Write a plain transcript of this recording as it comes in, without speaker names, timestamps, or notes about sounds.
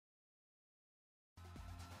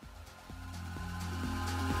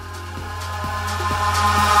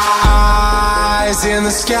in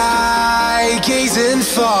the sky, gazing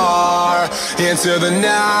far into the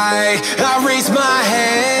night. I raise my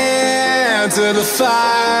hand to the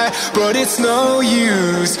fire, but it's no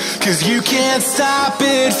use, 'cause you can't stop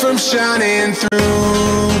it from shining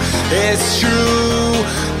through. It's true,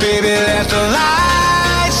 baby, let the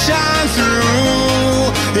light shine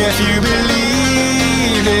through. If you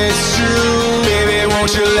believe it's true, baby,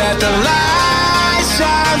 won't you let the light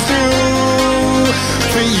shine through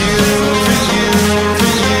for you, for you,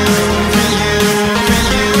 for you, for you, for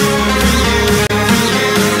you, for you,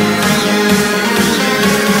 for you,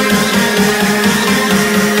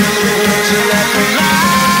 for you, won't you let the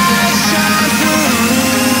light shine through?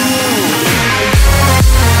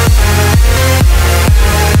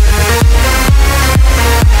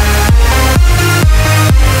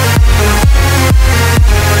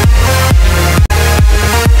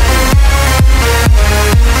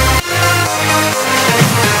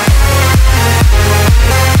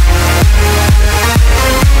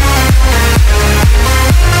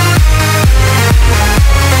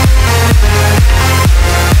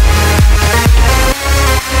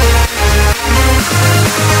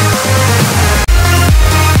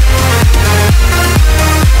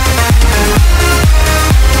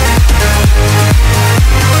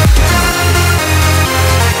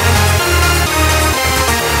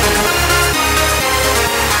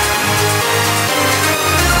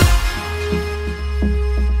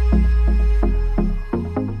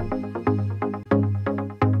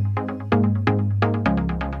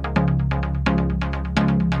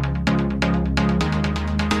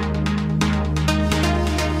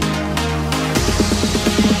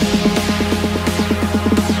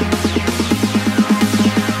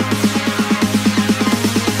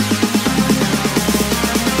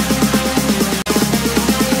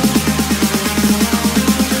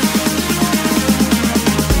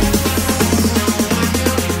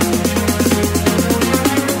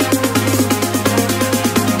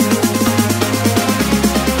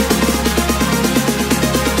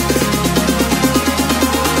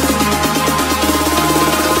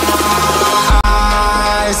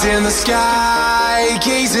 In the sky,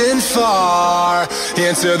 gazing far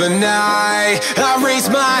into the night. I raise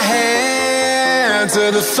my hand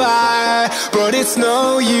to the fire, but it's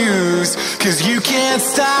no use, 'cause you can't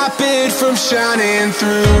stop it from shining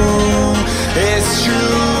through. It's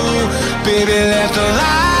true, baby, let the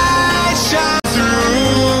light shine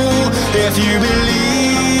through. If you believe